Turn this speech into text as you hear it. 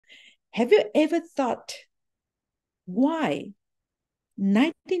Have you ever thought why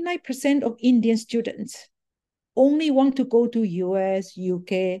 99% of Indian students only want to go to US,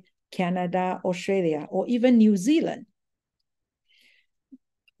 UK, Canada, Australia, or even New Zealand?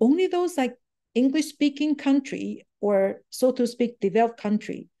 Only those like English-speaking country or, so to speak, developed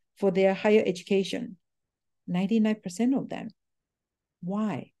country for their higher education. 99% of them.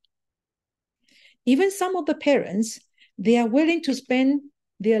 Why? Even some of the parents, they are willing to spend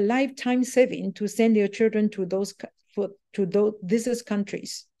their lifetime saving to send their children to these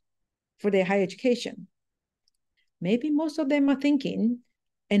countries for their higher education. Maybe most of them are thinking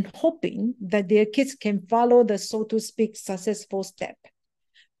and hoping that their kids can follow the, so to speak, successful step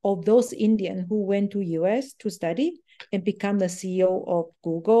of those Indians who went to US to study and become the CEO of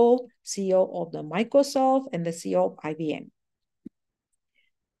Google, CEO of the Microsoft, and the CEO of IBM.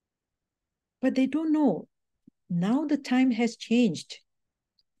 But they don't know. Now the time has changed.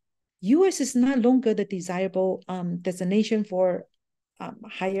 US is no longer the desirable destination for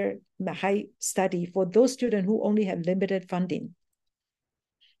high study for those students who only have limited funding.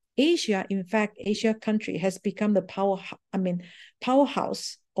 Asia, in fact, Asia country has become the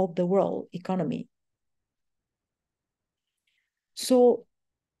powerhouse of the world economy. So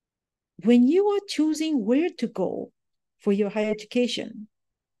when you are choosing where to go for your higher education,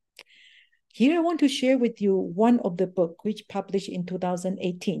 here I want to share with you one of the book which published in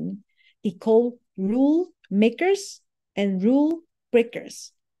 2018. It called Rule Makers and Rule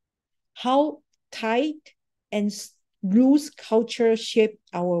Breakers: How Tight and Loose Culture Shape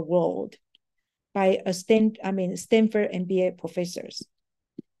Our World, by Stanford MBA professors.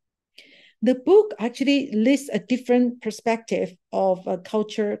 The book actually lists a different perspective of a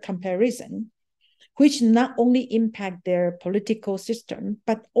culture comparison, which not only impact their political system,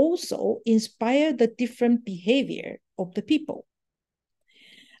 but also inspire the different behavior of the people.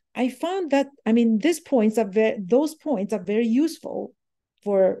 I found that, those points are very useful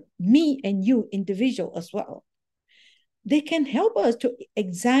for me and you individual as well. They can help us to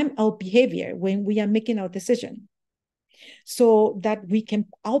examine our behavior when we are making our decision so that we can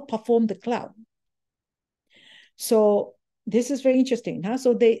outperform the crowd. So this is very interesting. Huh?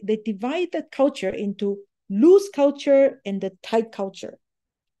 So they divide the culture into loose culture and the tight culture,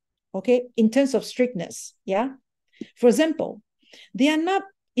 okay, in terms of strictness. Yeah. For example, they are not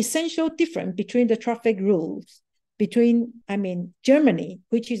essential different between the traffic rules between, Germany,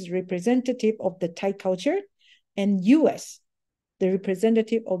 which is representative of the tight culture, and US, the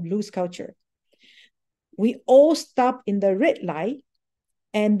representative of loose culture. We all stop in the red light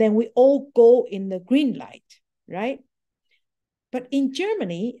and then we all go in the green light, right? But in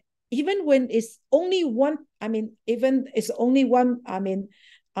Germany, even when it's only one,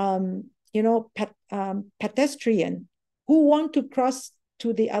 pedestrian who want to cross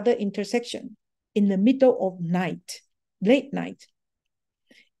to the other intersection in the middle of night, late night.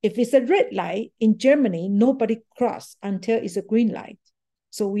 If it's a red light in Germany, nobody cross until it's a green light.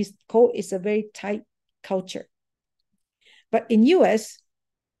 So we call it's a very tight culture. But in US,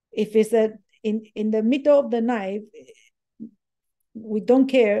 if it's in the middle of the night, we don't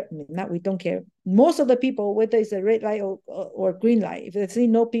care. We don't care. Most of the people, whether it's a red light or green light, if they see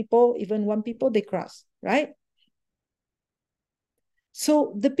no people, even one people, they cross, right?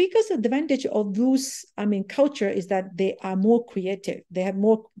 So the biggest advantage of those, culture is that they are more creative. They have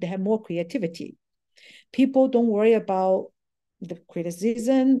more creativity. People don't worry about the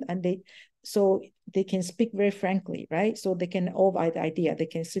criticism, and they can speak very frankly, right? So they can override the idea. They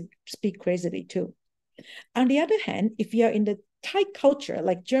can speak crazily too. On the other hand, if you are in the tight culture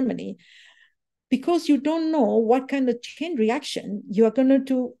like Germany, because you don't know what kind of chain reaction you are going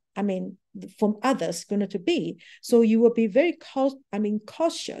to, from others going to be. So you will be very cautious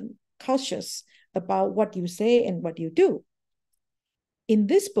about what you say and what you do. In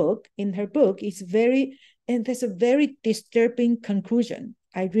her book, there's a very disturbing conclusion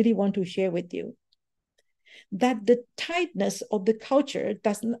I really want to share with you. That the tightness of the culture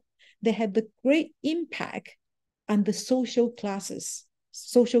they have the great impact on the social class.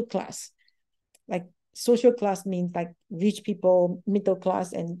 Like social class means like rich people, middle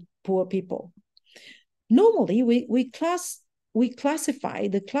class, and poor people. Normally, we classify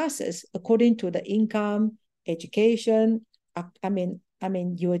the classes according to the income, education,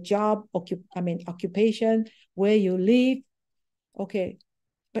 your job, occupation, where you live. Okay,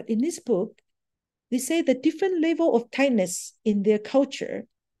 but in this book, they say the different level of tightness in their culture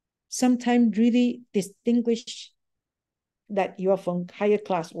sometimes really distinguish that you are from higher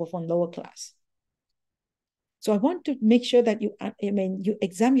class or from lower class. So I want to make sure that you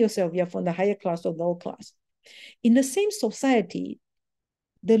examine yourself, you're from the higher class or lower class. In the same society,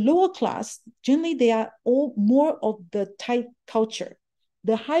 The lower class, generally, they are all more of the tight culture.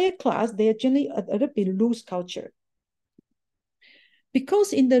 The higher class, they are generally a little bit loose culture.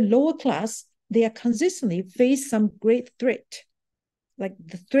 Because in the lower class, they are consistently face some great threat, like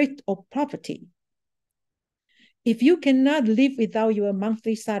the threat of poverty. If you cannot live without your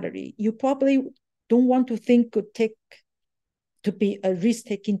monthly salary, you probably don't want to think to be a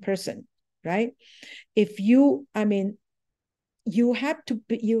risk-taking person, right? If you, you have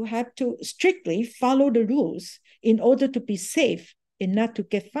to strictly follow the rules in order to be safe and not to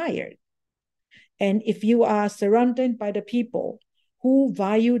get fired. And if you are surrounded by the people who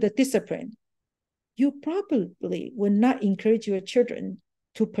value the discipline, you probably will not encourage your children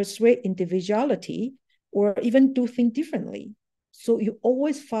to persuade individuality or even do things differently. So you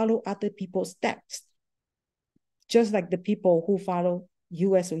always follow other people's steps, just like the people who follow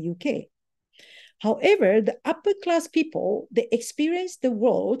US or UK. However, the upper class people, they experience the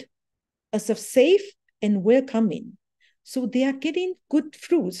world as a safe and welcoming. So they are getting good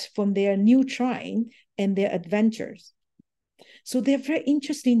fruits from their new trying and their adventures. So they're very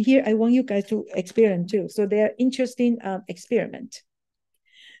interesting here. I want you guys to experiment too. So they're interesting experiment.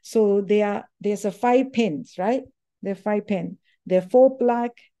 So there's a 5 pens, right? There are 5 pens. There are 4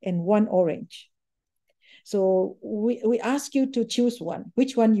 black and 1 orange. So we ask you to choose one.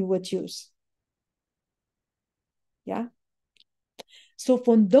 Which one you would choose? Yeah. So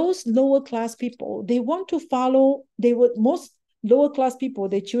for those lower class people, they want to follow, most lower class people,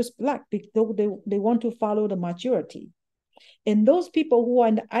 they choose black because they want to follow the majority. And those people who are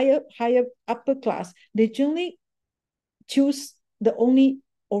in the higher upper class, they generally choose the only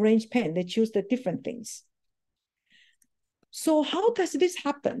orange pen. They choose the different things. So how does this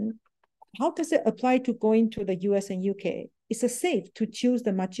happen? How does it apply to going to the US and UK? It's a safe to choose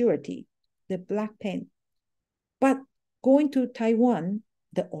the majority, the black pen. But going to Taiwan,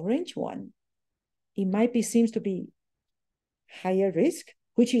 the orange one, it might be seems to be higher risk,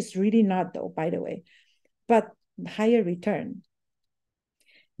 which is really not though, by the way, but higher return.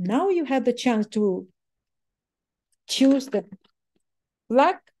 Now you have the chance to choose the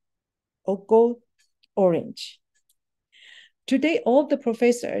black or go orange. Today, all the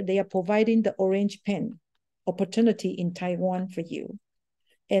professors, they are providing the orange pen opportunity in Taiwan for you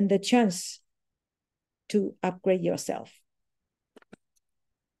and the chance to upgrade yourself.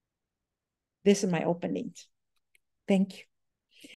 This is my opening. Thank you.